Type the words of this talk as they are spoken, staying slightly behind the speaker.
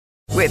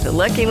With the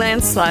Lucky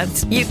Land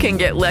Slots, you can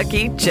get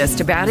lucky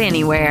just about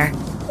anywhere.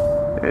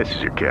 This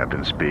is your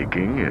captain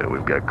speaking.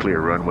 We've got clear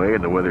runway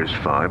and the weather's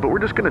fine, but we're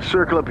just going to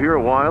circle up here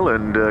a while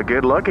and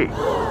get lucky.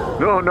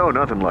 No,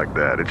 nothing like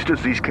that. It's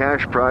just these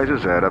cash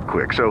prizes add up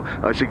quick. So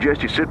I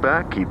suggest you sit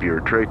back, keep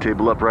your tray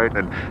table upright,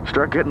 and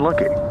start getting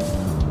lucky.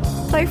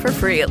 Play for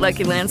free at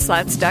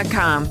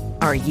LuckyLandSlots.com.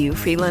 Are you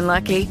feeling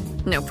lucky?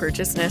 No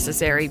purchase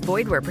necessary.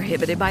 Void where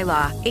prohibited by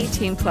law.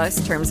 18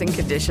 plus terms and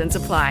conditions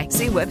apply.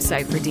 See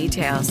website for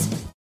details.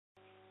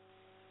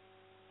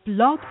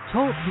 Blog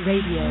Talk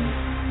Radio.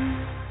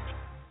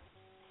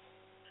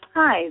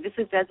 Hi, this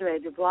is Desiree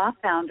Dubois,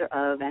 founder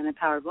of An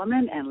Empowered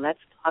Woman and Let's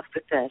Talk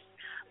Success.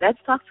 Let's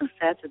Talk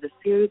Success is a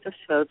series of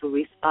shows where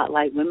we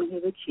spotlight women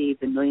who've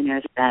achieved the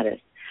millionaire status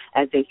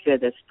as they share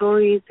their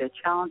stories, their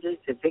challenges,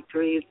 their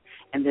victories,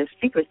 and their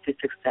secrets to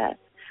success.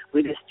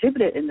 We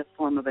distribute it in the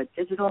form of a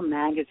digital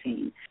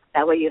magazine.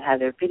 That way you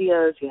have their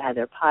videos, you have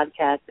their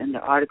podcasts and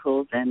their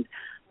articles, and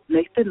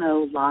get to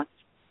know lots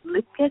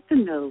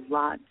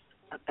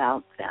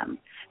about them.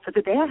 So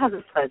today I have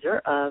the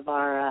pleasure of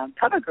our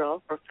cover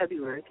girl for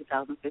February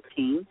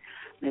 2015,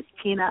 Ms.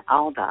 Tina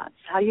Aldatz.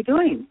 How are you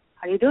doing?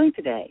 How are you doing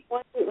today?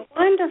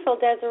 Wonderful,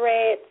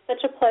 Desiree. It's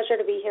such a pleasure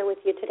to be here with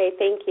you today.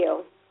 Thank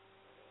you.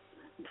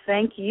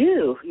 Thank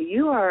you.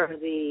 You are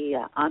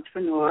the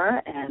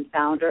entrepreneur and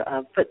founder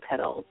of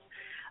Petals,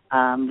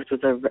 which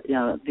was a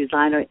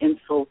designer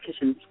insole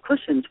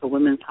cushions for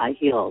women's high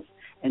heels.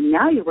 And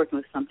now you're working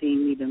with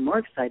something even more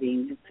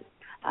exciting,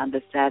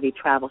 the Savvy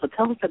Travel. So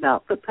tell us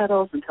about Foot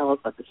Petals and tell us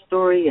about the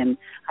story and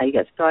how you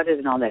got started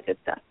and all that good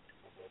stuff.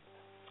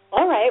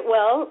 All right.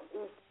 Well,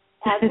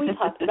 as we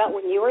talked about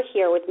when you were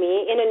here with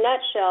me, in a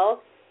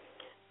nutshell,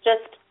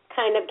 just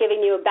kind of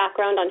giving you a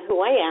background on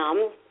who I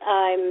am.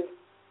 I'm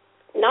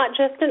not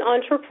just an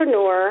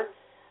entrepreneur,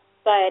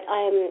 but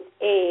I'm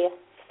a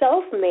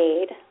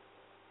self-made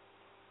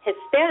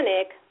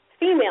Hispanic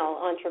female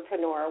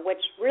entrepreneur,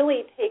 which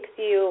really takes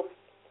you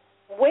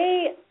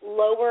way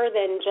lower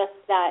than just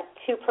that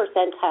 2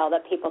 percentile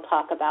that people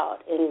talk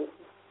about in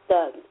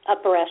the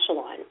upper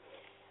echelon.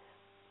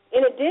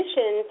 In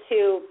addition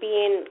to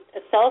being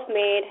a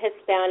self-made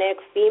Hispanic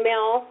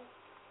female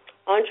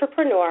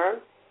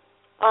entrepreneur,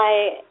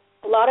 a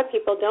lot of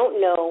people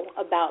don't know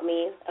about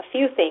me a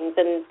few things,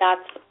 and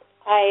that's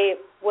I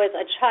was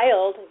a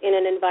child in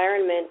an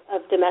environment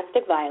of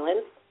domestic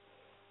violence.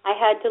 I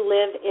had to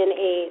live in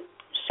a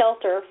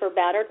shelter for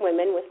battered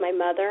women with my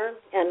mother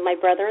and my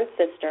brother and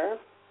sister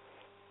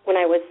when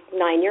I was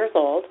 9 years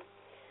old.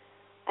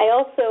 I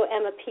also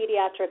am a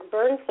pediatric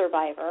burn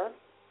survivor.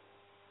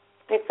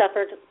 I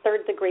suffered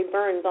third-degree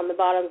burns on the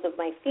bottoms of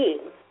my feet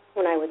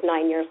when I was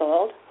 9 years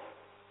old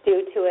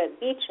due to a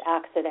beach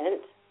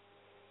accident.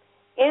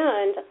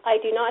 And I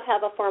do not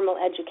have a formal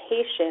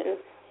education.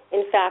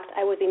 In fact,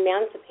 I was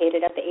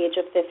emancipated at the age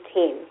of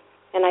 15,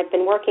 and I've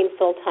been working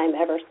full-time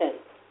ever since.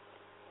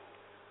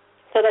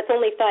 So that's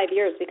only 5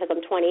 years because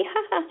I'm 20.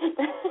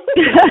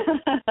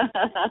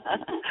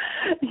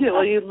 Yeah,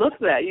 well, you look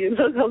that. You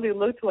only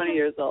look 20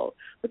 years old.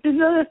 But the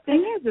other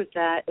thing is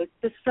that it's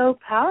just so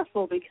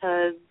powerful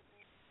because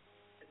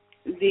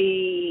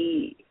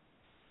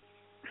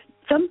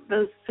some of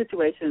those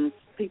situations,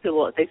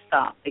 people, they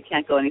stop. They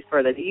can't go any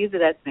further. They use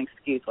it as an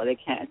excuse why they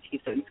can't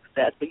achieve certain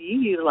success. But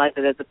you utilize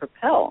it as a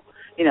propel,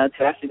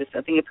 to actually just,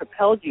 I think it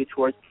propels you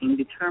towards being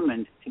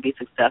determined to be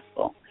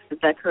successful. Is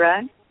that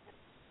correct?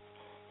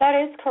 That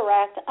is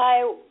correct.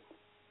 At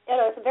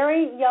a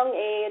very young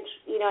age,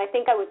 I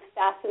think I was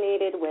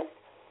fascinated with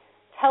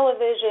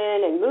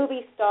television and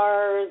movie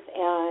stars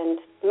and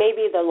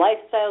maybe the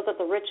lifestyles of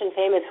the rich and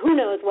famous. Who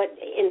knows what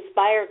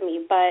inspired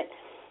me, but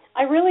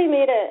I really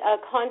made a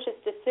conscious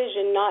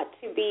decision not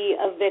to be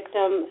a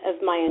victim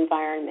of my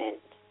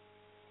environment.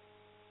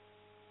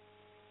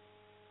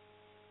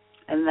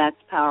 And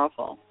that's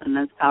powerful.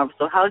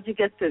 So how did you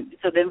get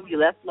so then you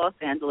left Los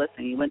Angeles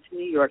and you went to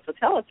New York. So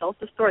tell us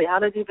the story. How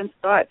did you even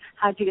start?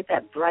 How did you get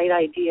that bright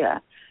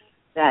idea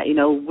that,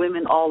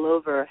 women all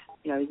over,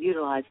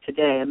 utilize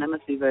today? And that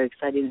must be very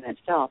exciting in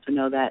itself to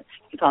know that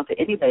you talk to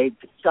anybody,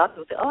 stop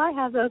and say, oh, I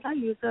have those, I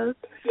use those.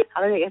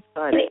 How did they get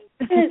started?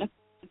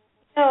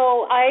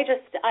 So I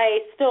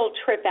still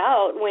trip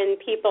out when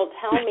people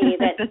tell me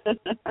that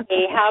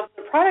they have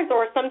the product,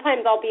 or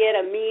sometimes I'll be at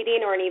a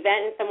meeting or an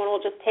event and someone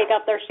will just take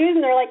off their shoes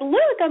and they're like,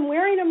 look, I'm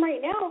wearing them right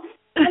now.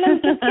 And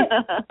I'm just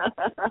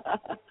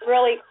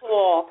really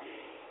cool.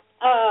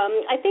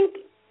 I think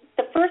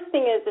the first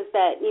thing is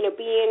that,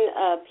 being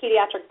a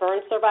pediatric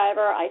burn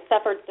survivor, I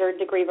suffered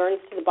third-degree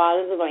burns to the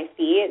bottoms of my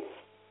feet,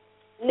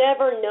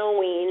 never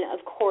knowing,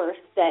 of course,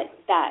 that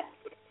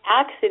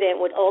accident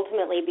would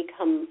ultimately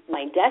become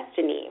my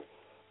destiny.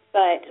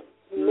 But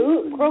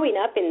growing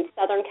up in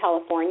Southern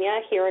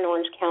California, here in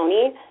Orange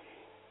County,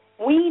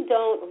 we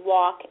don't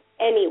walk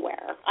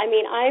anywhere. I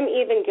mean, I'm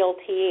even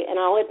guilty, and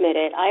I'll admit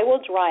it, I will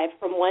drive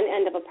from one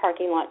end of a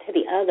parking lot to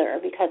the other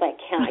because I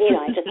can't,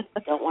 I just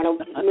don't want to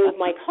move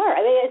my car.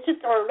 I mean, it's just,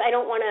 or I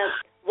don't want to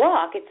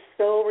walk. It's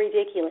so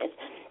ridiculous.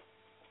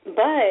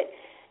 But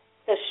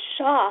the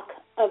shock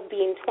of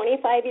being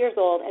 25 years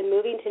old and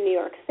moving to New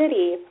York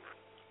City,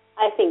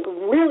 I think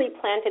really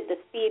planted the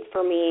seed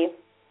for me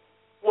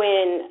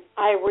when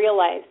I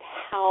realized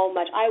how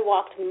much I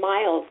walked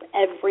miles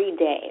every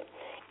day.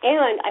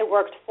 And I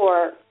worked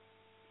for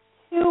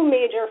two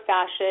major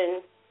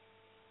fashion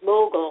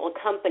mogul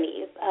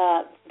companies,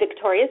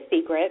 Victoria's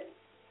Secret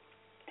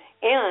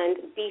and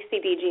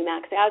BCBG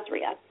Max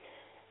Azria.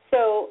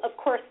 So, of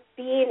course,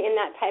 being in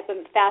that type of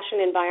fashion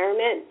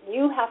environment,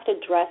 you have to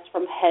dress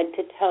from head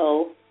to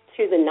toe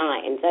to the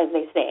nines, as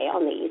they say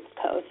on the East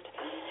Coast.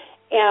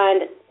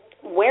 And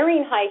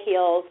wearing high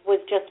heels was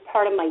just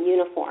part of my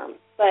uniform.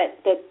 But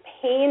the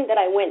pain that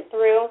I went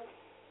through,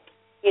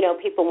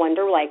 people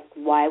wonder, like,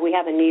 why we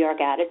have a New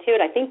York attitude.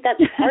 I think that's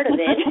part of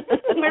it,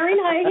 wearing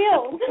high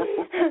heels.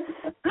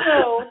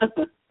 So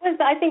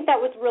I think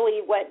that was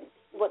really what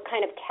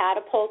kind of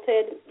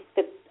catapulted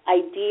the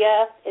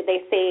idea.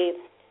 They say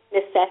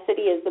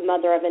necessity is the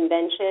mother of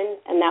invention,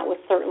 and that was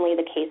certainly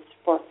the case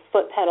for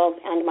Foot Petals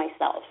and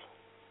myself.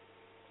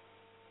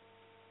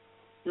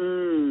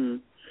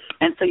 And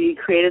so you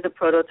created the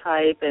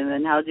prototype, and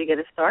then how did you get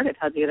it started?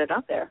 How did you get it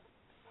out there?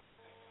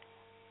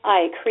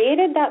 I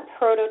created that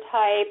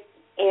prototype,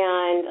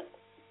 and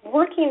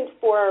working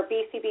for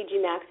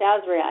BCBG Max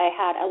Azria, I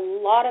had a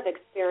lot of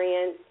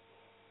experience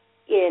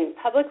in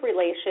public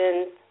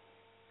relations,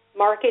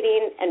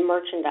 marketing, and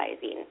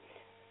merchandising.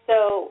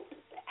 So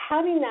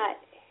having that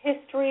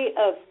history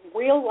of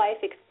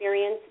real-life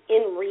experience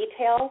in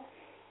retail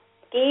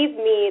gave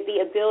me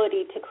the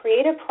ability to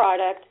create a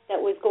product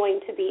that was going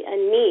to be a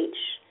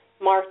niche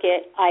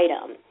market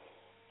item.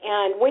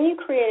 And when you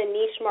create a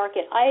niche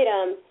market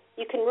item,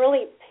 you can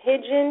really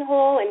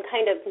pigeonhole and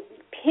kind of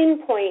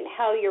pinpoint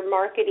how your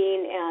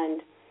marketing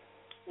and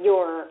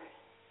your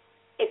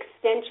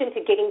extension to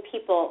getting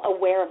people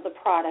aware of the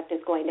product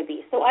is going to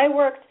be. So I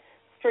worked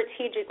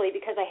strategically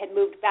because I had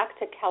moved back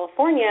to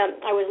California.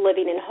 I was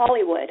living in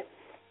Hollywood,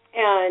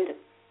 and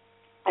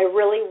I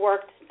really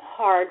worked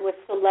hard with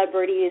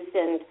celebrities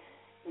and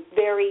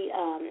very,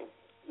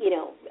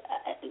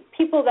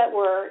 people that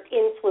were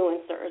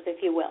influencers,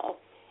 if you will.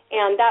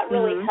 And that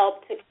really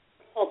helped to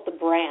help the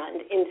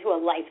brand into a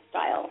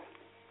lifestyle.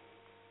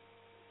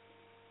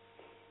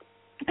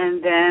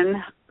 And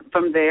then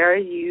from there,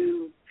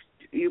 you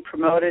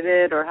promoted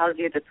it, or how did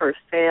you get the first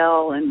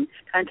sale? And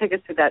kind of take us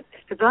through that,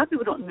 because a lot of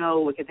people don't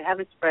know, because they have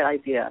this bright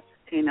idea,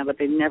 but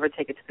they never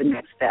take it to the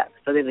next step.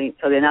 So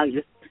they now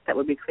just that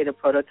would be create a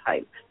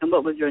prototype. And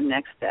what was your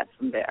next step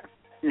from there?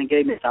 And then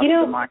getting this out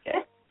to the market.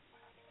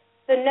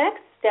 The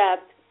next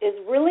step is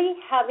really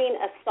having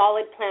a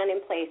solid plan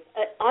in place.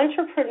 An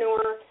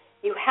entrepreneur,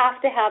 you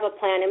have to have a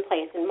plan in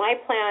place. And my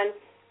plan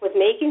was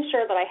making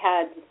sure that I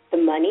had the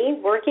money,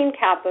 working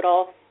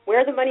capital,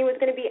 where the money was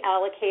going to be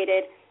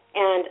allocated,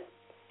 and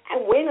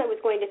when I was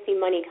going to see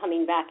money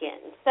coming back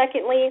in.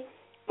 Secondly,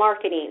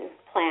 marketing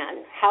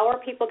plan. How are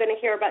people going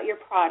to hear about your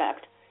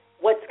product?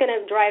 What's going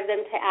to drive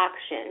them to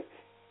action?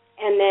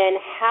 And then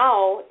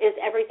how is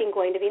everything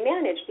going to be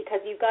managed?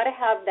 Because you've got to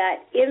have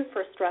that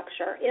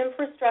infrastructure.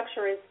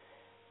 Infrastructure is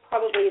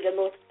probably the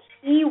most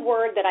key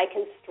word that I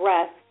can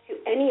stress to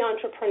any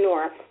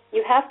entrepreneur.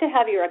 You have to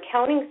have your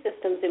accounting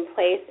systems in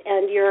place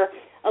and your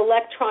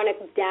electronic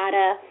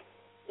data,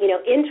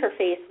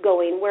 interface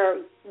going, where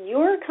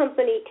your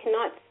company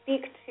cannot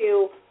speak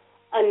to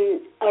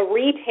a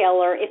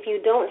retailer if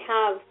you don't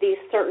have these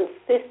certain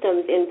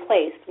systems in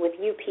place with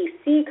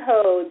UPC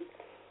codes.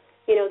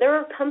 There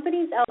are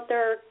companies out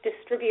there,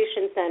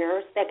 distribution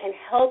centers, that can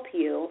help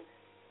you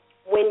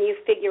when you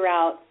figure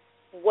out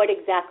what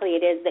exactly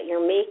it is that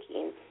you're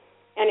making.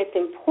 And it's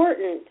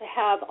important to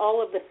have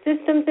all of the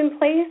systems in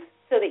place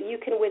so that you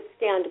can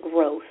withstand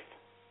growth.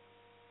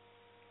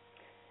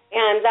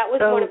 And that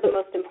was one of the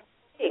most important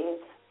things,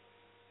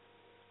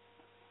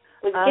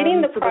 was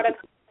getting the product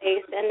in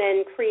place and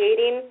then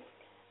creating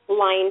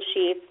line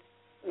sheets,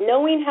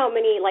 knowing how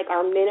many,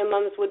 our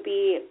minimums would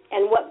be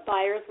and what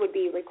buyers would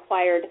be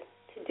required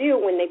to do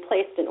when they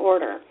placed an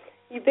order.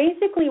 You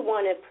basically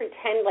want to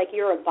pretend like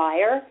you're a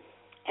buyer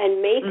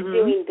and make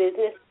doing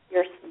business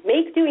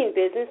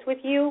with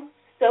you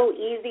so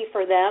easy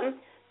for them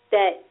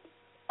that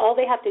all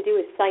they have to do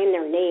is sign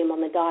their name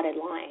on the dotted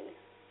line.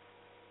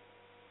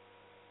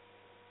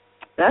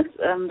 That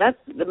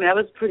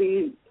was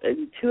pretty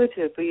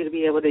intuitive for you to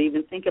be able to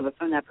even think of it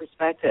from that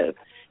perspective.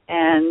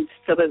 And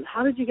so, but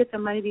how did you get the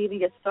money to even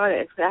get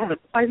started? Because I have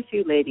quite a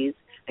few ladies,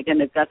 again,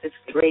 they've got this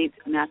great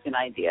napkin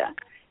idea.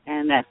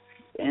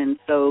 And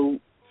so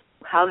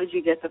how did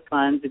you get the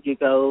funds? Did you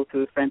go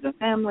through friends and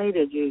family?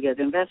 Did you get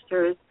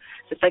investors?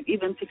 Just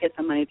even to get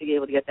the money to be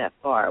able to get that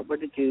far, how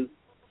did you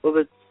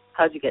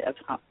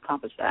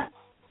accomplish that?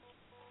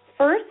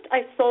 First,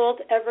 I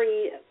sold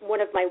every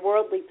one of my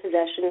worldly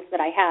possessions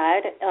that I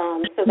had.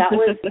 So that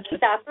was a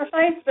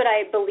sacrifice, but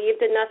I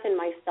believed enough in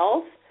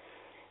myself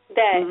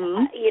that,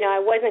 I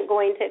wasn't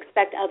going to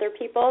expect other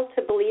people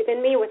to believe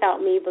in me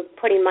without me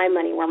putting my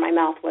money where my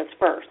mouth was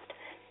first.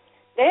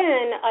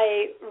 Then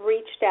I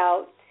reached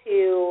out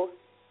to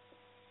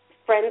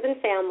friends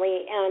and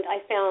family, and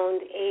I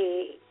found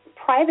a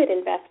private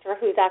investor,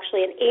 who's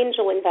actually an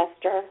angel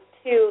investor,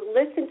 to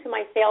listen to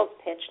my sales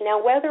pitch.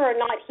 Now, whether or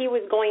not he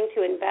was going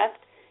to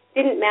invest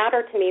didn't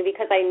matter to me,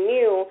 because I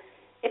knew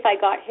if I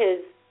got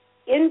his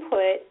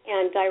input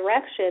and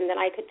direction,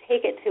 then I could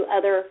take it to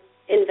other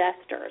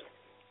investors.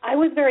 I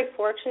was very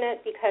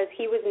fortunate because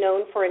he was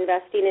known for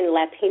investing in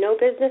Latino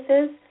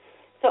businesses,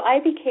 so I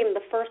became the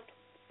first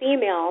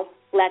female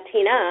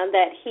Latina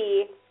that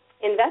he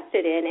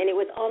invested in, and it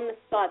was on the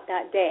spot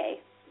that day.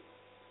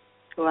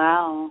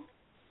 Wow.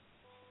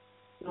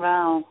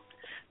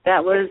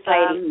 That was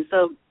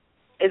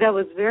that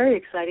was very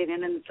exciting.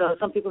 And so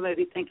some people may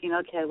be thinking,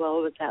 okay,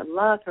 well, was that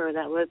luck, or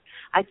that was,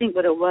 I think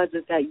what it was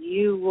is that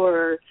you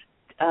were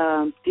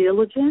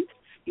diligent,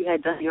 you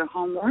had done your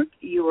homework,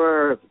 you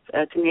were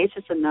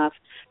tenacious enough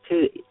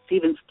to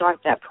even start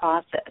that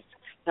process.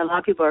 Now, a lot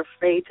of people are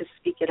afraid to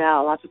speak it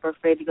out. A lot of people are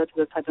afraid to go to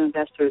those type of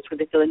investors where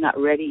they feel they're not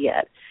ready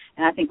yet.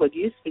 And I think what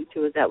you speak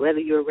to is that whether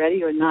you're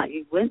ready or not,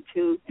 you went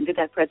to and did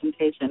that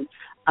presentation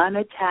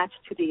unattached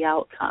to the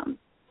outcome.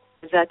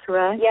 Is that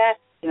correct? Yes.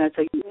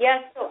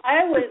 Yes. So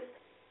I was,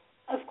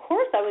 of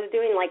course, I was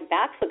doing like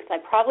backflips. I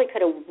probably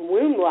could have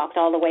moonwalked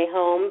all the way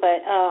home,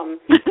 but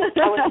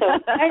I was so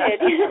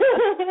excited.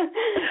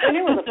 And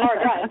it was a far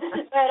drive.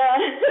 But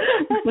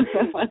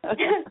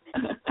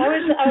I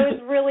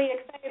was really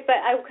excited, but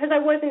because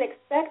I wasn't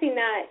expecting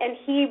that, and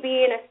he,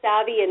 being a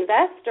savvy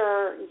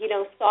investor,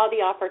 saw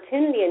the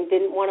opportunity and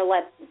didn't want to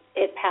let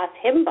it pass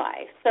him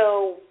by.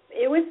 So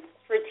it was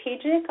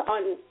strategic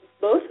on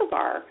both of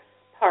our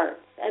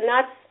parts, and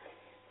that's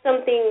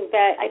something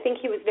that I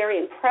think he was very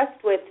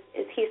impressed with.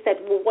 Is he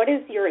said, well, what is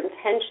your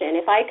intention?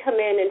 If I come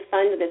in and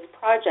fund this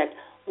project,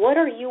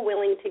 what are you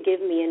willing to give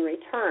me in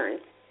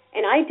return?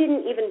 And I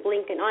didn't even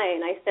blink an eye,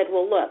 and I said,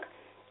 well, look,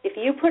 if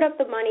you put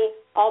up the money,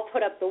 I'll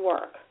put up the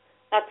work.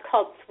 That's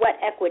called sweat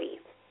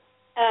equity.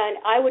 And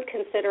I would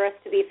consider us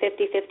to be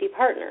 50-50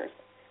 partners.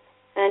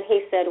 And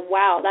he said,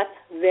 wow, that's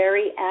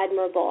very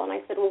admirable. And I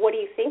said, well, what do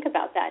you think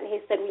about that? And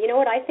he said, well, you know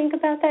what I think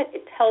about that?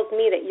 It tells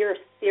me that you're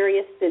a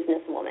serious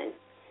businesswoman,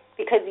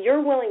 because you're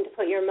willing to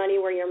put your money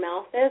where your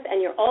mouth is, and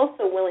you're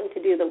also willing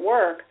to do the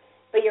work,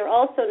 but you're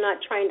also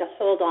not trying to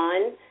hold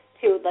on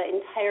to the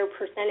entire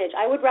percentage.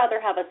 I would rather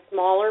have a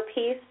smaller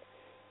piece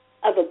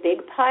of a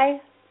big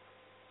pie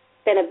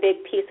than a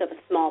big piece of a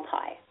small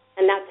pie.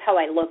 And that's how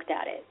I looked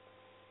at it.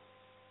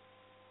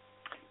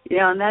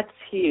 Yeah, and that's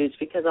huge,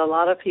 because a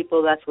lot of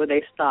people, that's where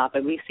they stop.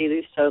 And we see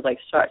these shows like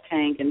Shark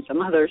Tank and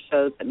some other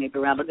shows that may be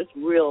around, but just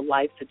real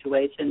life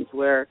situations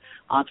where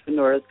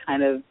entrepreneurs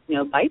kind of,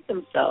 bite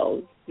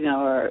themselves,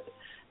 or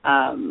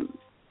and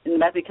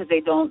that's because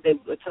they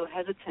were so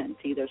hesitant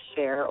to either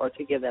share or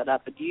to give that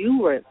up. But you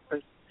were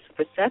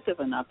perceptive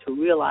enough to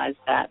realize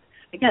that,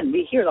 again,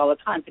 we hear it all the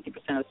time,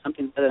 50% of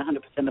something is better than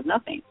 100% of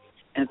nothing.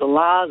 And there's a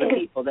lot of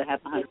people that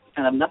have 100%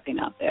 of nothing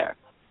out there.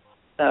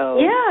 So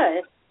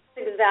yeah,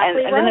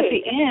 exactly and right.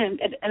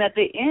 Then at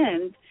the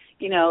end,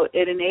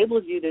 it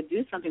enables you to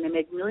do something and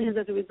make millions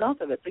as a result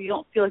of it. So you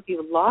don't feel like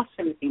you've lost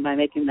anything by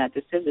making that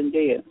decision, do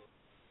you?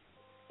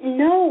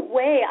 No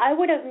way. I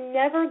would have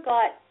never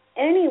got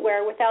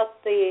anywhere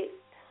without the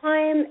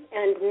time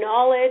and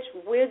knowledge,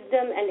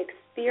 wisdom, and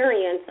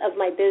experience of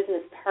my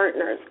business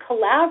partners.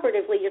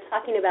 Collaboratively, you're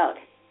talking about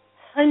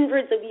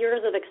hundreds of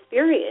years of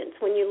experience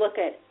when you look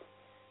at,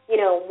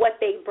 what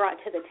they brought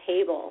to the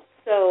table.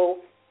 So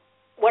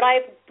what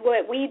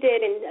we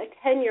did in a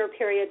 10-year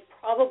period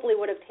probably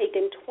would have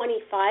taken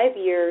 25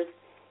 years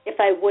if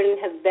I wouldn't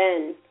have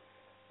been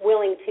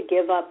willing to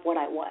give up what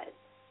I was.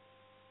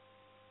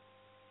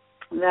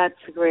 That's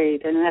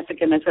great. And that's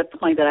the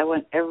point that I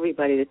want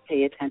everybody to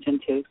pay attention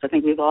to, because I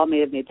think we've all may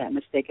have made that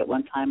mistake at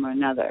one time or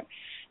another.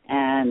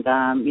 And,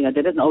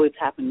 that doesn't always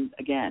happen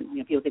again.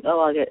 People think,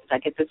 I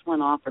get this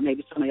one offer,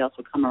 maybe somebody else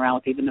will come around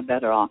with even a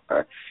better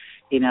offer.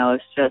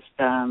 It's just,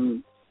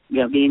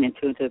 being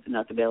intuitive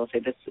enough to be able to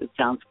say, it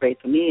sounds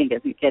great to me, and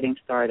getting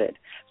started.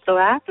 So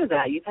after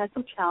that, you've had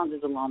some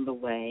challenges along the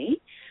way,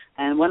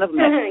 and one of them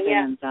has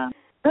been,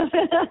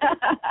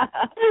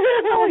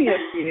 only a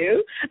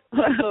few,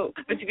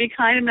 but to be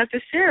kind enough to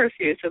share a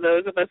few so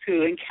those of us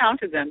who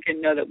encounter them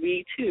can know that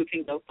we, too,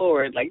 can go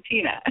forward like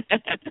Tina.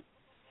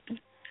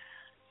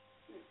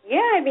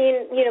 Yeah,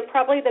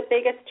 probably the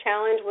biggest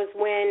challenge was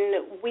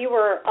when we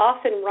were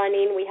off and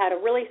running. We had a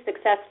really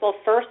successful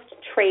first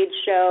trade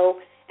show,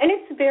 and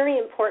it's very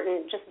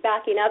important, just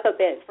backing up a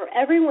bit, for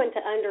everyone to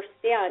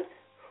understand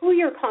who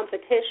your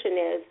competition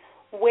is,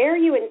 where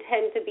you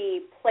intend to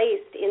be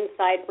placed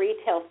inside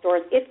retail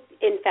stores, if,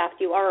 in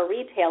fact, you are a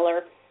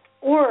retailer,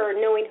 or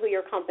knowing who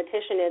your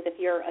competition is if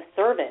you're a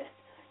service,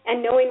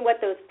 and knowing what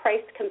those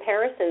price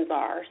comparisons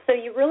are. So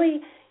you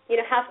really,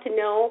 have to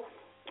know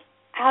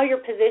how you're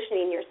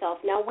positioning yourself.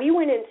 Now, we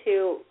went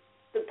into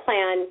the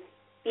plan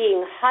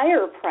being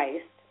higher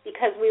priced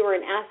because we were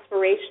an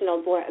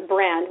aspirational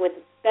brand with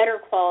better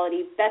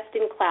quality, best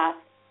in class,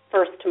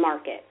 first to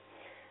market.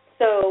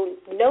 So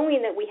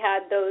knowing that we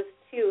had those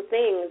two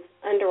things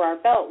under our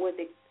belt was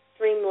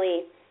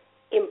extremely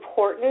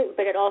important,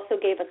 but it also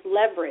gave us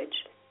leverage.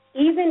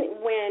 Even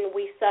when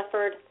we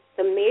suffered the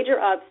the major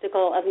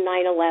obstacle of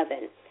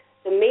 9/11.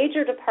 The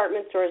major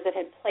department stores that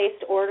had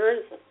placed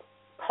orders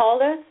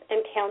called us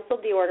and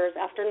canceled the orders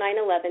after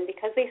 9/11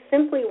 because they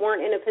simply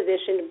weren't in a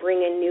position to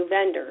bring in new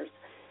vendors.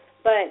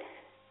 But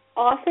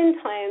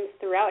oftentimes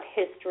throughout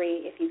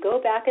history, if you go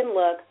back and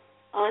look,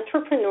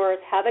 entrepreneurs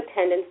have a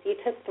tendency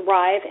to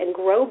thrive and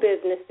grow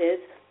businesses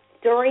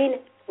during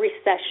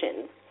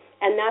recessions.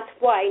 And that's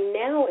why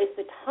now is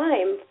the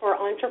time for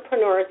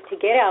entrepreneurs to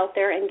get out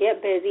there and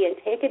get busy and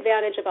take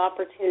advantage of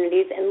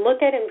opportunities and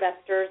look at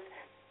investors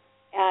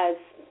as,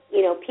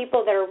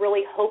 people that are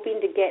really hoping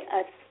to get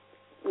us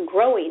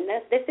growing.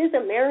 This is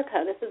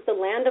America. This is the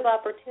land of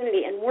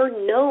opportunity, and we're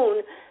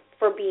known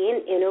for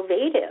being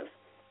innovative.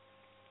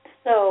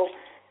 So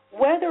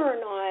whether or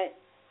not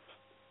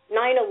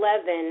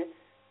 9/11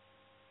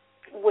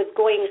 was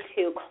going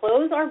to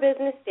close our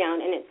business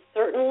down, and it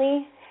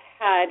certainly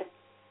had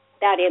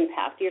that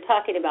impact. You're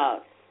talking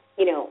about,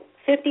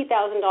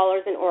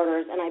 $50,000 in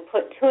orders, and I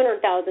put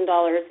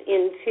 $200,000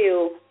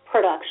 into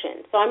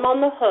production. So I'm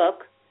on the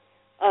hook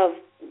of,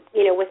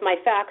 with my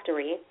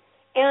factory,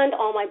 and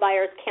all my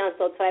buyers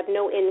canceled, so I have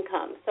no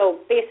income. So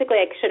basically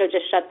I should have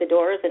just shut the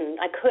doors, and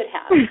I could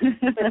have.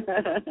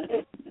 But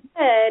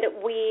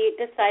instead, we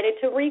decided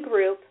to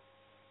regroup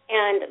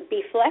and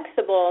be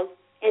flexible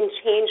and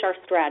change our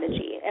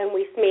strategy. And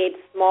we made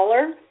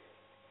smaller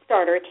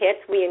starter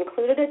kits. We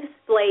included a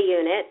display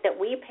unit that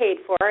we paid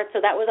for, so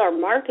that was our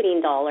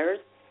marketing dollars.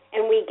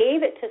 And we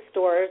gave it to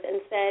stores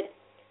and said,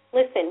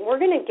 listen, we're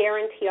going to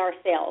guarantee our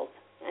sales.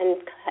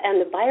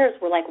 And the buyers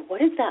were like, what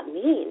does that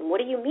mean?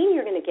 What do you mean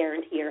you're going to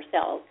guarantee your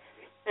sales?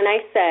 And I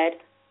said,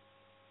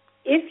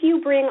 if you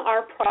bring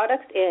our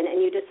product in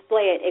and you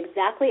display it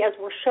exactly as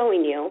we're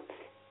showing you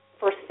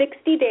for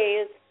 60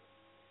 days,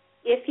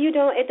 if you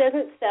don't, it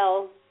doesn't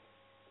sell,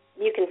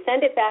 you can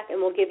send it back and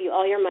we'll give you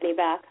all your money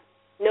back,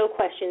 no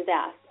questions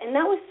asked. And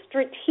that was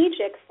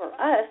strategic for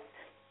us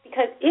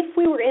because if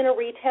we were in a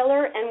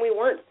retailer and we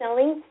weren't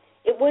selling,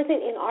 it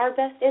wasn't in our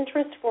best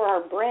interest for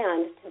our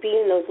brand to be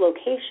in those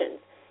locations.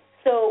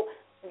 So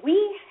we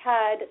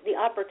had the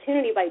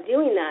opportunity by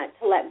doing that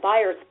to let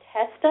buyers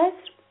test us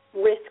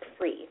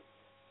risk-free.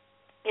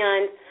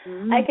 And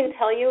I can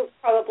tell you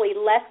probably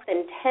less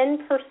than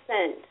 10%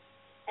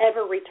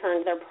 ever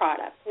returned their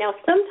product. Now,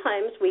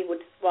 sometimes we would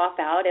swap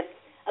out if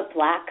a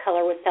black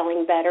color was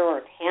selling better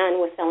or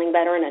tan was selling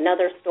better in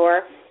another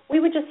store. We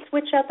would just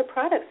switch out the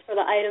products for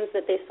the items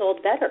that they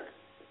sold better.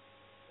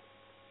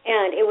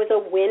 And it was a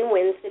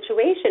win-win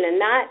situation, and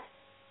that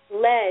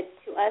led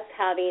to us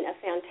having a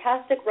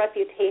fantastic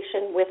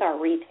reputation with our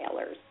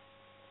retailers.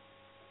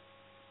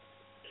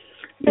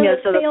 So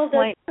so the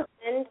point.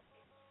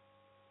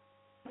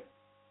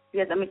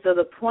 Yes, so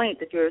the point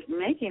that you're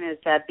making is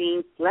that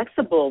being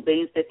flexible,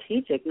 being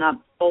strategic, not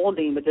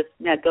folding, but just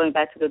going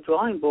back to the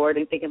drawing board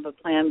and thinking of a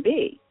plan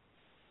B.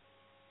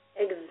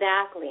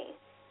 Exactly.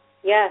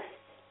 Yes.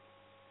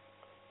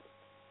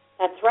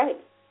 That's right.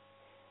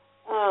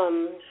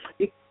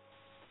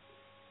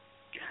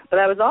 But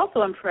I was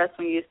also impressed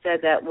when you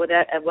said that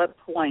at what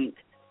point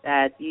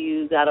that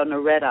you got on a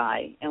red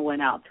eye and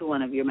went out to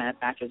one of your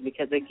manufacturers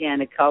because,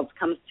 again, it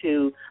comes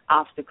to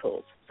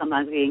obstacles.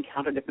 Sometimes we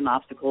encounter different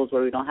obstacles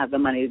where we don't have the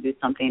money to do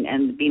something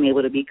and being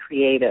able to be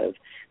creative.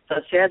 So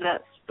share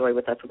that story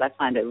with us because I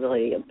find it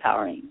really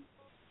empowering.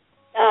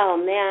 Oh,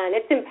 man,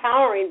 it's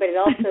empowering, but it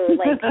also,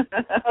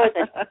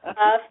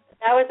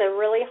 that was a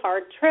really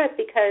hard trip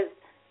because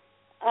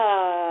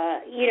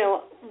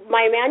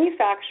my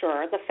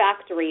manufacturer, the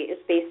factory, is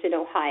based in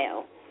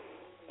Ohio,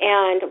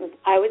 and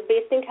I was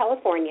based in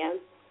California.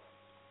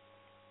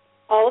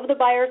 All of the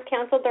buyers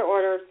canceled their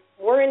orders.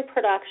 We're in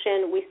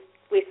production. We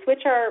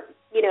switch our,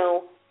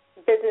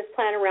 business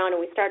plan around, and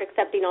we start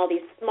accepting all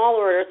these small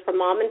orders from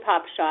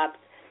mom-and-pop shops,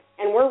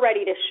 and we're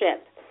ready to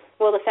ship.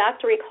 Well, the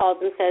factory calls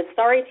and says,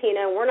 sorry,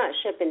 Tina, we're not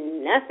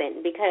shipping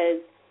nothing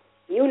because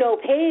you know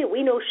pay,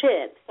 we know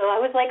ship. So I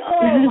was like,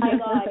 oh, my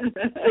God.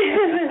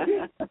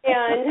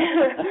 And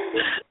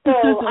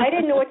so I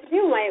didn't know what to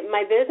do.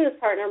 My business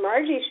partner,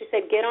 Margie, she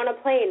said, get on a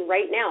plane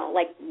right now,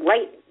 like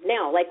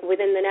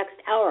within the next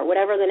hour,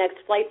 whatever the next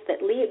flight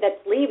that's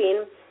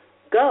leaving,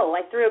 go.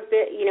 I threw a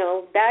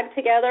bag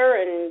together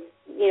and,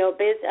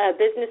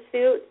 business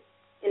suit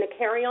in a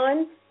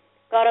carry-on,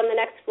 got on the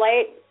next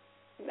flight,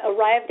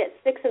 arrived at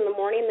 6 in the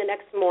morning the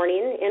next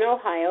morning in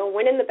Ohio,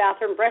 went in the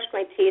bathroom, brushed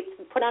my teeth,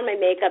 put on my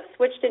makeup,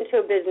 switched into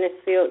a business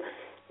suit,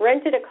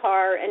 rented a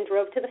car, and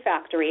drove to the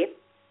factory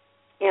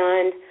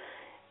and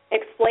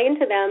explained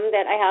to them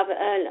that I have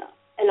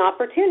an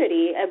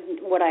opportunity,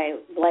 what I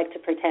like to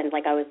pretend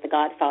like I was the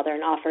Godfather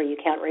and offer you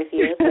can't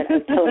refuse, but I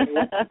totally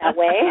wasn't that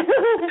way.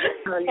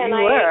 You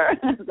were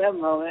at that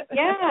moment.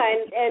 Yeah,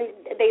 and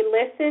they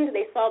listened,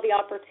 they saw the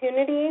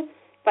opportunity.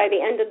 By the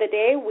end of the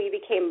day, we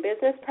became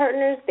business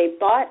partners. They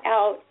bought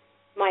out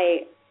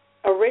my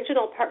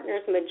original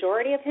partner's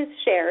majority of his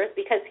shares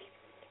because,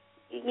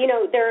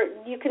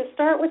 you can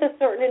start with a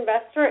certain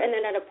investor, and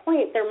then at a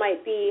point there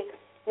might be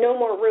no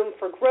more room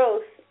for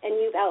growth, and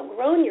you've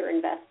outgrown your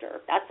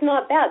investor. That's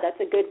not bad. That's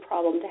a good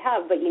problem to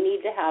have, but you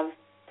need to have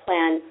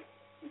plan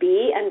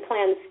B and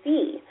plan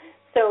C.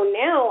 So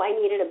now I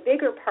needed a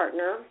bigger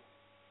partner,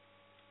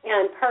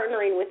 and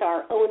partnering with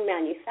our own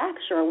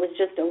manufacturer was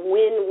just a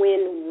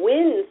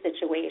win-win-win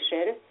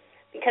situation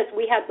because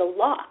we had the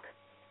lock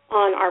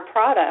on our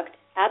product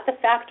at the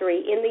factory,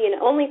 in the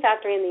only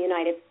factory in the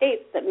United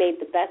States that made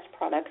the best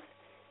products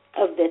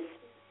of this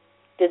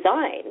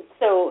design.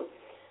 So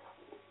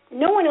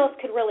no one else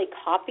could really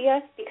copy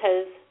us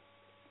because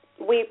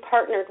we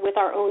partnered with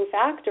our own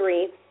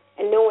factory,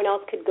 and no one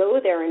else could go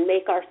there and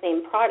make our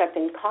same product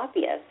and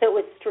copy us. So it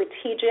was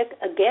strategic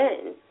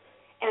again.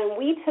 And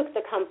we took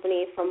the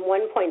company from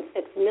 $1.6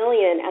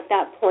 million at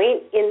that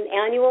point in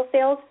annual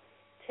sales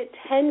to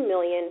 $10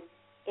 million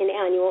in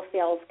annual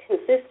sales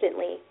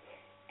consistently.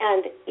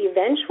 And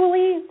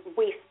eventually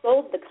we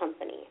sold the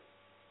company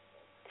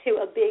to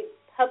a big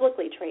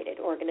publicly traded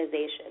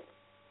organization.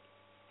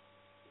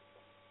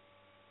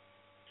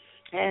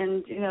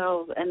 And,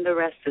 and the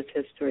rest is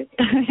history.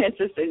 It's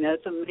just,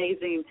 it's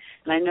amazing.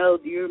 And I know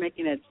you're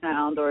making it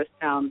sound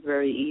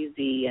very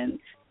easy and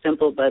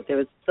simple, but there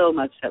was so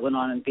much that went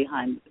on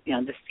behind,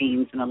 the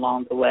scenes and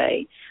along the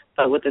way.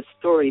 But what the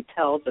story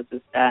tells us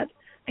is that,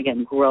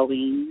 again,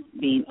 growing,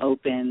 being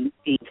open,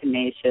 being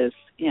tenacious,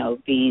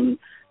 being,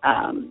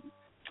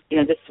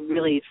 just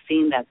really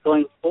seeing that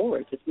going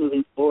forward, just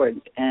moving forward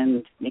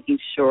and making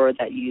sure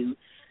that you,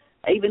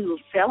 even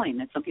selling,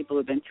 and some people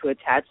have been too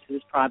attached to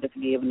this product to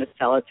be able to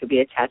sell it, to be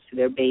attached to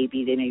their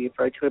baby, they may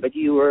refer to it, but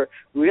you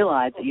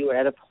realized that you were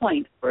at a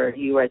point where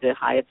you were at the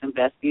highest and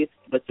best use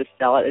was to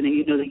sell it, and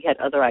then that you had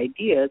other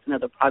ideas and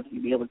other projects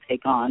you'd be able to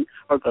take on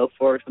or go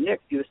forward from there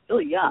because you were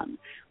still young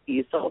when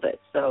you sold it.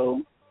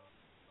 So,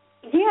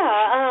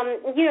 yeah,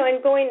 and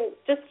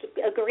just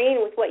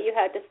agreeing with what you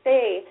had to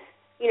say,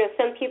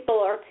 some people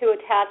are too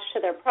attached to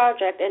their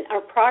project and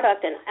our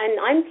product, and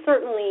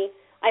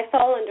I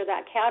fall under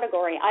that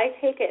category. I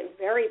take it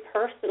very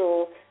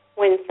personal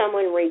when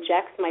someone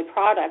rejects my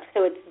product.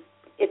 So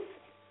it's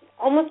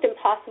almost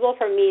impossible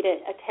for me to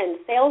attend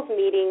sales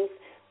meetings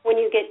when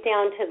you get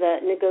down to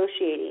the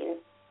negotiating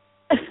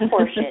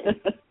portion.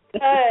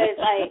 Because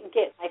I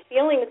get my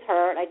feelings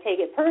hurt, I take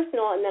it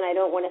personal, and then I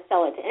don't want to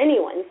sell it to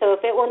anyone. So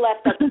if it were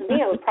left up to me,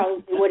 I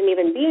probably wouldn't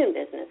even be in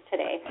business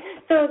today.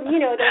 So,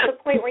 there's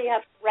a point where you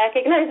have to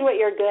recognize what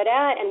you're good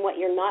at and what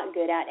you're not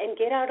good at and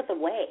get out of the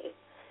way,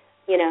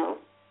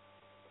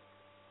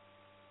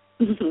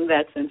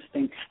 That's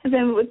interesting. And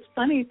then what's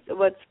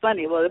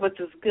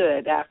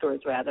good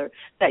afterwards, rather,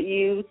 that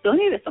you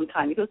donated some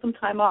time. You took some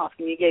time off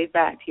and you gave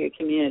back to your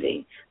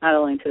community, not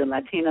only to the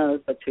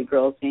Latinos, but to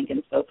Girls Inc.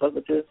 and so forth,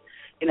 which is,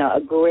 a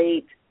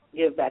great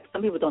give back.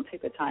 Some people don't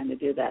take the time to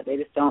do that. They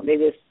just don't. They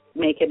just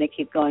make it and they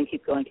keep going,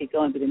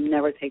 but they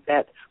never take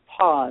that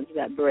pause,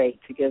 that break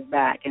to give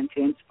back and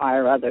to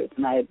inspire others.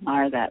 And I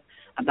admire that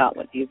about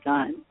what you've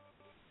done.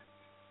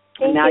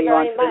 Thank now you you're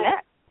very on to the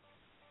next.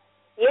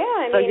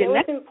 Yeah, it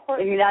was important for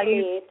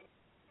me.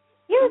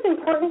 Yeah, it was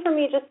important for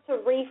me just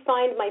to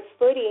re-find my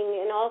footing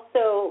and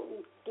also,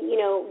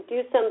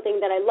 do something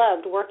that I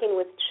loved. Working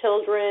with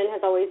children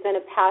has always been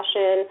a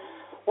passion.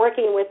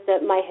 Working with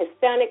my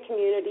Hispanic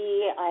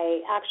community,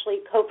 I actually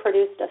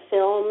co-produced a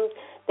film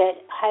that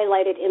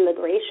highlighted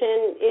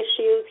immigration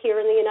issues here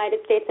in the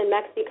United States and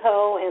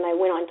Mexico, and I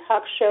went on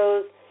talk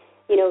shows,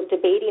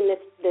 debating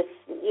this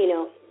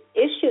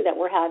issue that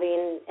we're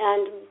having,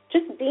 and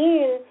just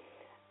being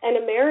an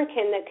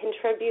American that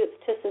contributes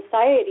to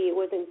society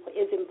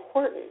is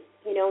important.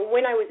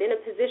 When I was in a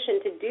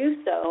position to do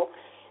so,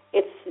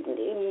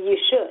 you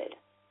should.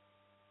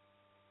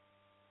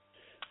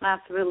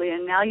 Absolutely.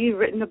 And now you've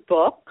written a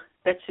book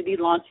that should be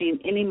launching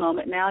any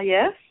moment now,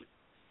 yes?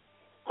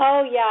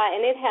 Oh, yeah,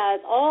 and it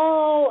has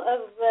all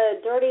of the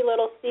dirty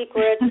little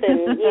secrets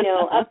and,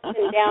 ups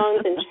and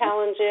downs and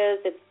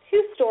challenges. It's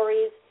 2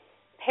 stories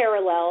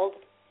paralleled.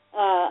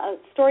 A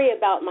story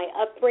about my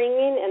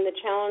upbringing and the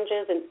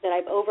challenges that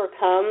I've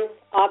overcome,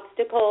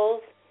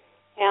 obstacles,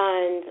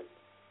 and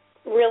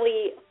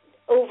really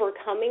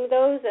overcoming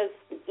those as,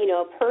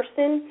 a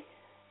person.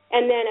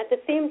 And then at the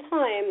same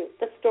time,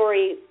 the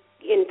story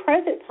in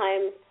present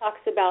time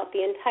talks about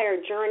the entire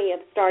journey of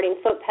starting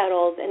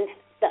Petals and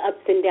the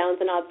ups and downs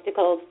and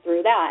obstacles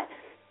through that.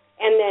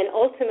 And then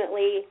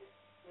ultimately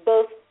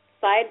both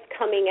sides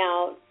coming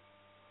out,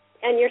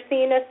 and you're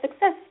seeing a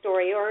success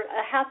story or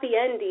a happy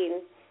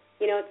ending.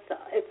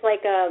 It's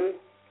like,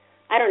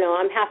 I don't know,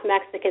 I'm half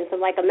Mexican, so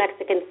like a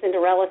Mexican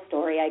Cinderella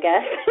story, I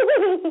guess.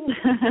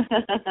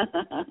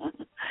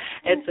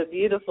 It's a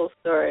beautiful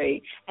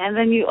story. And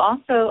then you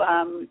also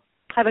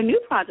have a new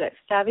project,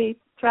 Savvy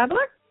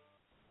Traveler?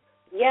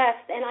 Yes,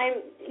 and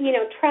I'm,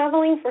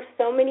 traveling for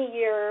so many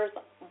years.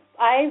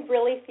 I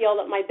really feel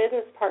that my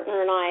business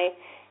partner and I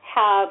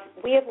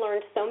we have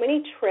learned so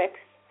many tricks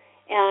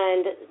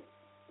and,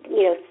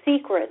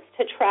 secrets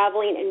to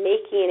traveling and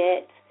making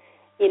it,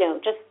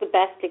 just the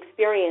best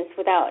experience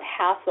without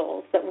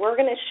hassles, that we're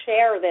going to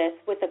share this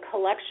with a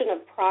collection of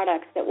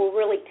products that will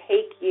really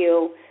take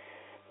you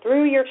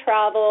through your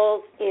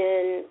travels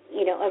in,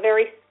 a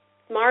very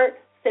smart,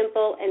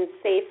 simple, and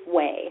safe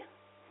way.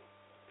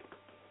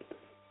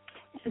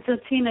 So,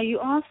 Tina, you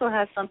also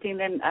have something,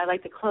 and I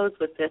like to close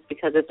with this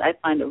because I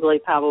find it really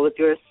powerful, with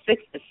your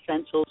 6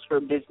 essentials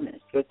for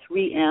business, your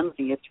 3 M's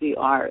and your 3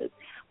 R's.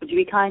 Would you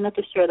be kind enough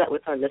to share that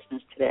with our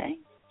listeners today?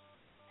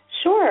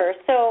 Sure.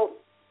 So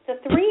the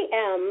 3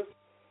 M's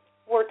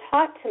were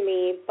taught to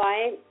me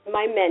by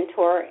my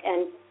mentor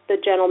and the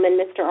gentleman,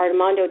 Mr.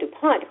 Armando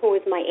DuPont, who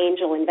was my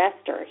angel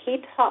investor.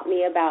 He taught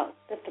me about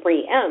the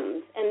 3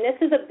 M's, and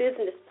this is a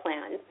business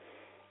plan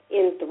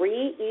in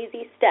 3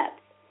 easy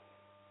steps.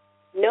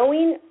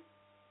 Knowing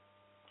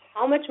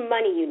how much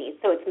money you need.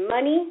 So it's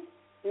money,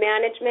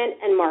 management,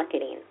 and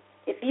marketing.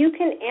 If you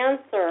can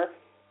answer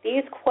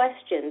these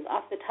questions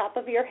off the top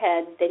of your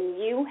head,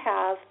 then you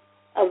have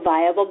a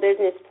viable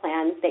business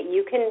plan that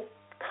you can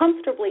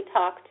comfortably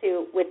talk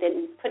to with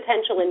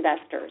potential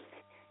investors.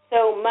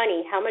 So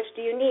money, how much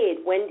do you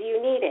need? When do you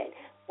need it?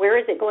 Where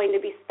is it going to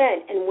be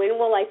spent? And when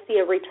will I see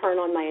a return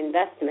on my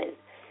investment?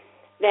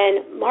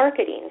 Then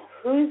marketing,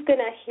 who's going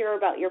to hear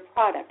about your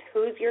product?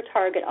 Who's your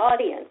target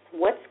audience?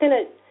 What's going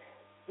to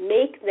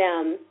make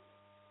them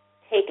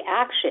take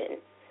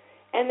action?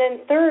 And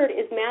then third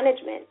is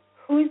management.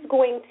 Who's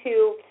going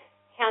to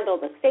handle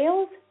the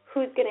sales?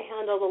 Who's going to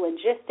handle the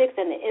logistics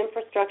and the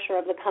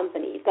infrastructure of the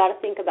company? You've got to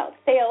think about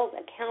sales,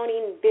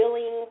 accounting,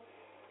 billing,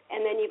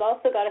 and then you've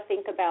also got to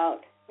think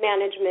about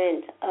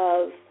management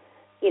of,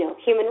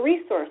 human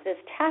resources,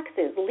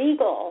 taxes,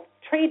 legal,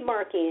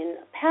 trademarking,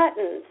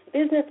 patents,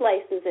 business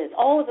licenses,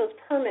 all of those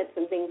permits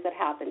and things that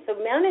happen. So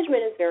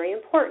management is very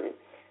important.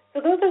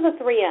 So those are the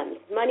 3 M's,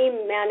 money,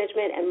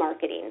 management, and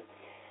marketing.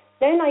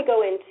 Then I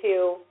go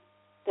into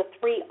the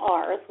 3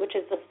 R's, which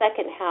is the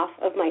second half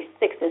of my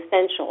 6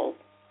 essentials.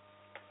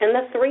 And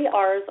the 3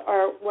 R's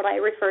are what I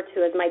refer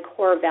to as my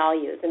core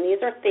values. And these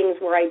are things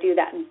where I do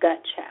that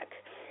gut check,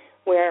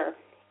 where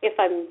if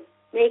I'm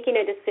making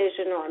a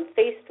decision or I'm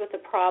faced with a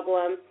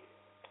problem,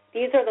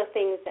 these are the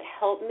things that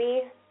help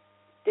me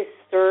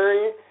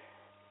discern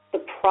the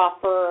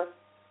proper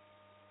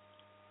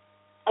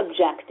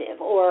objective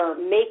or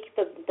make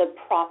the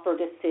proper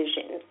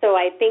decision. So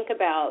I think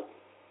about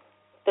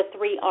the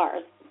 3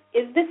 R's.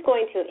 Is this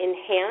going to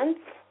enhance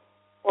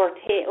or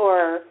take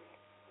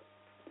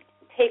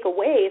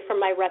away from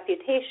my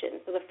reputation?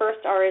 So the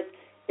first R is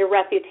your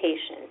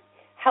reputation.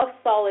 How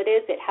solid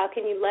is it? How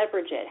can you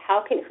leverage it?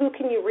 Who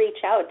can you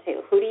reach out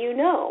to? Who do you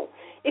know?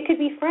 It could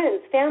be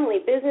friends, family,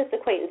 business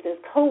acquaintances,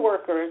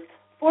 coworkers,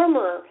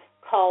 former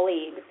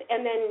colleagues,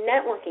 and then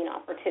networking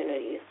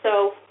opportunities.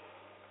 So,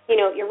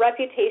 your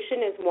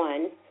reputation is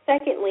one.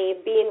 Secondly,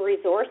 being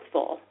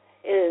resourceful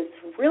is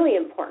really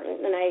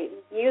important, and I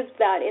used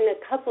that in a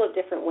couple of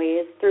different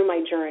ways through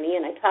my journey,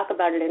 and I talk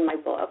about it in my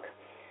book.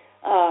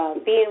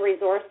 Being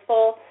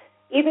resourceful.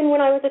 Even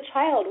when I was a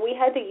child, we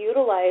had to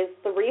utilize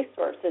the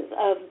resources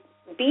of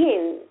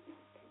being,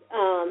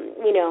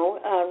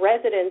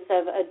 residents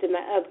of a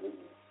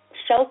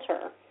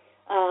shelter,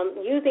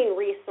 using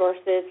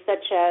resources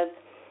such as,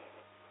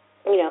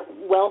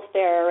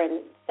 welfare and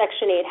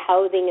Section 8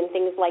 housing and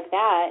things like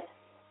that.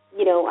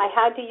 I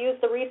had to use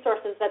the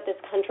resources that this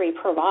country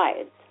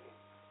provides.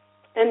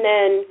 And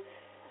then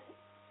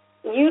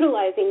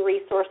utilizing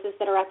resources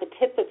that are at the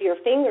tip of your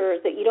fingers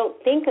that you don't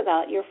think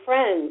about, your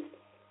friends.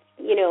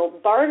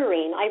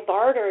 Bartering. I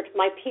bartered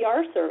my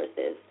PR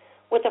services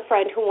with a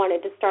friend who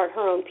wanted to start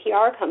her own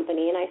PR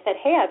company. And I said,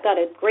 hey, I've got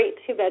a great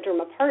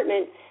 2-bedroom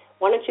apartment.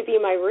 Why don't you be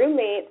my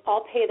roommate?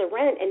 I'll pay the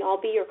rent, and I'll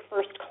be your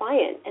first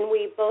client. And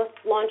we both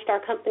launched our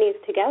companies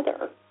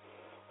together.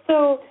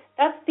 So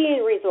that's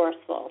being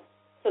resourceful.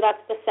 So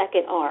that's the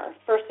second R.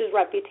 First is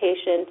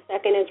reputation.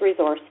 Second is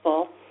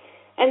resourceful.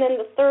 And then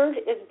the third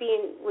is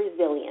being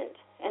resilient.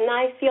 And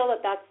I feel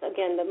that that's,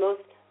 again, the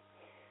most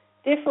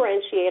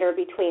differentiator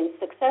between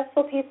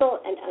successful people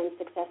and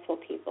unsuccessful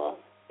people.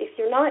 If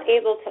you're not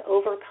able to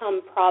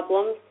overcome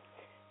problems,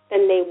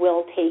 then they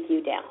will take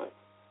you down.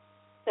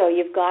 So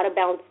you've got to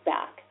bounce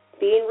back.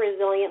 Being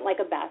resilient like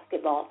a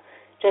basketball.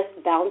 Just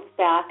bounce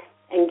back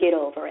and get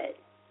over it.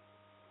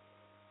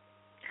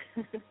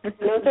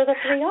 Those are the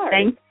 3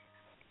 R's.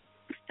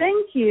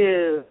 Thank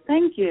you.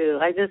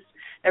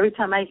 Every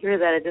time I hear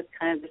that, it just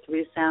kind of just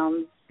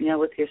resounds,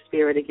 with your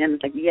spirit again.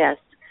 It's like, yes,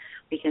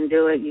 we can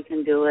do it, you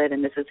can do it,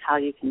 and this is how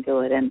you can do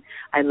it. And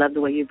I love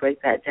the way you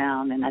break that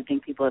down, and I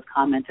think people have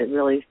commented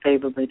really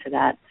favorably to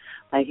that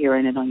by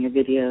hearing it on your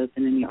videos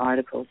and in your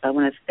articles. So I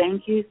want to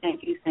thank you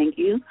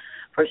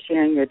for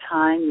sharing your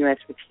time, your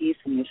expertise,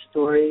 and your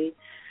story.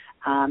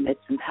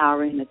 It's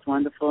empowering, it's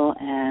wonderful,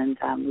 and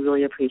we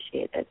really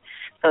appreciate it.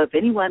 So if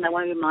anyone, I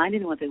want to remind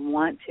anyone they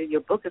want to,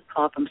 your book is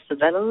called From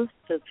Stilettos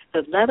to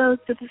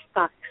the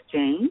Stock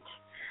Exchange.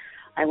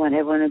 I want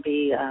everyone to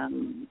be,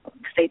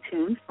 stay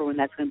tuned for when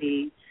that's going to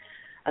be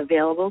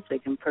available so they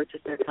can purchase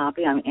their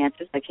copy. I'm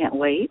anxious. I can't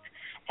wait,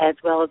 as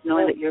well as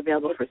knowing that you're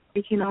available for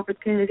speaking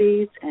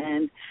opportunities.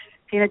 And,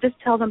 Tina, just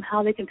tell them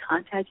how they can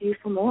contact you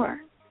for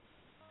more.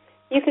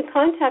 You can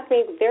contact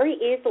me very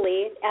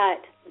easily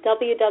at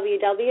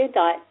www.tina,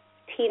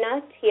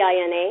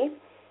 Tina,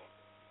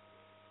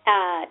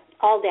 at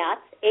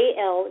Aldatz,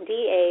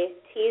 ALDATZ.com.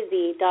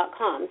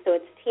 So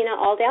it's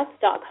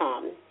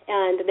TinaAldatz.com.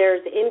 and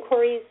there's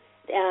inquiries,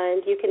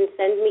 and you can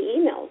send me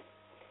emails,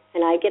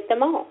 and I get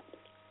them all.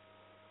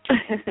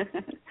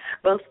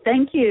 Well,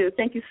 thank you.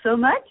 Thank you so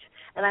much.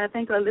 And I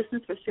thank our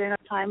listeners for sharing our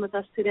time with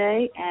us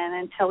today.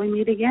 And until we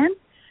meet again,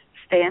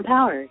 stay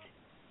empowered.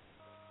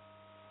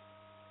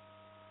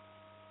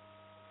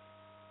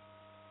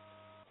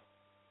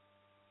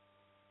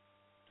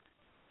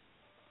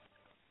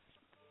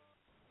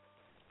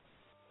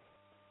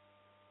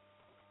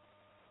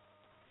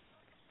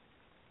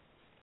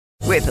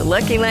 With the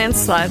Lucky Land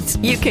Slots,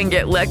 you can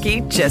get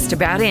lucky just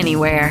about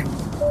anywhere.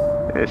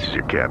 This is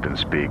your captain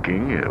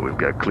speaking. We've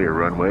got clear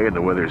runway and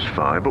the weather's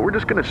fine, but we're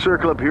just going to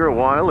circle up here a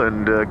while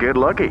and get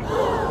lucky.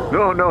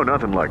 No,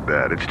 nothing like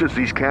that. It's just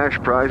these cash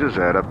prizes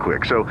add up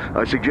quick. So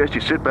I suggest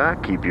you sit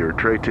back, keep your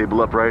tray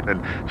table upright,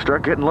 and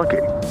start getting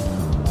lucky.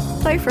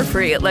 Play for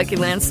free at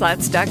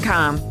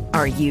LuckyLandSlots.com.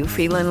 Are you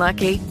feeling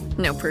lucky?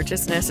 No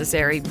purchase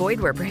necessary. Void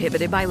where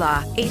prohibited by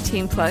law.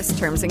 18+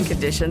 terms and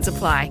conditions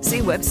apply. See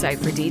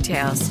website for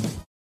details.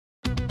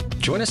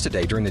 Join us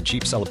today during the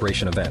Jeep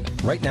Celebration event.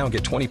 Right now,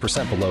 get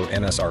 20% below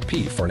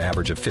MSRP for an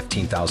average of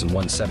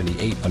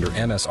 $15,178 under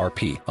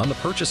MSRP on the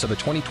purchase of a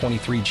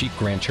 2023 Jeep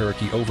Grand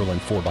Cherokee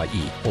Overland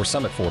 4xE or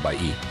Summit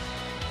 4xE.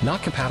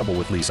 Not compatible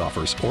with lease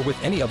offers or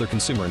with any other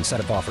consumer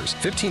incentive offers.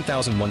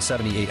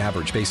 $15,178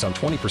 average based on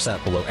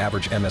 20% below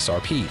average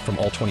MSRP from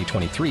all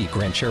 2023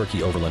 Grand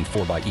Cherokee Overland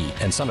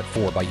 4xE and Summit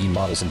 4xE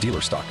models in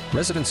dealer stock.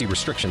 Residency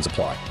restrictions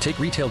apply. Take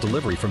retail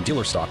delivery from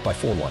dealer stock by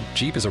 4/1.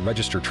 Jeep is a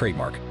registered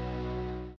trademark.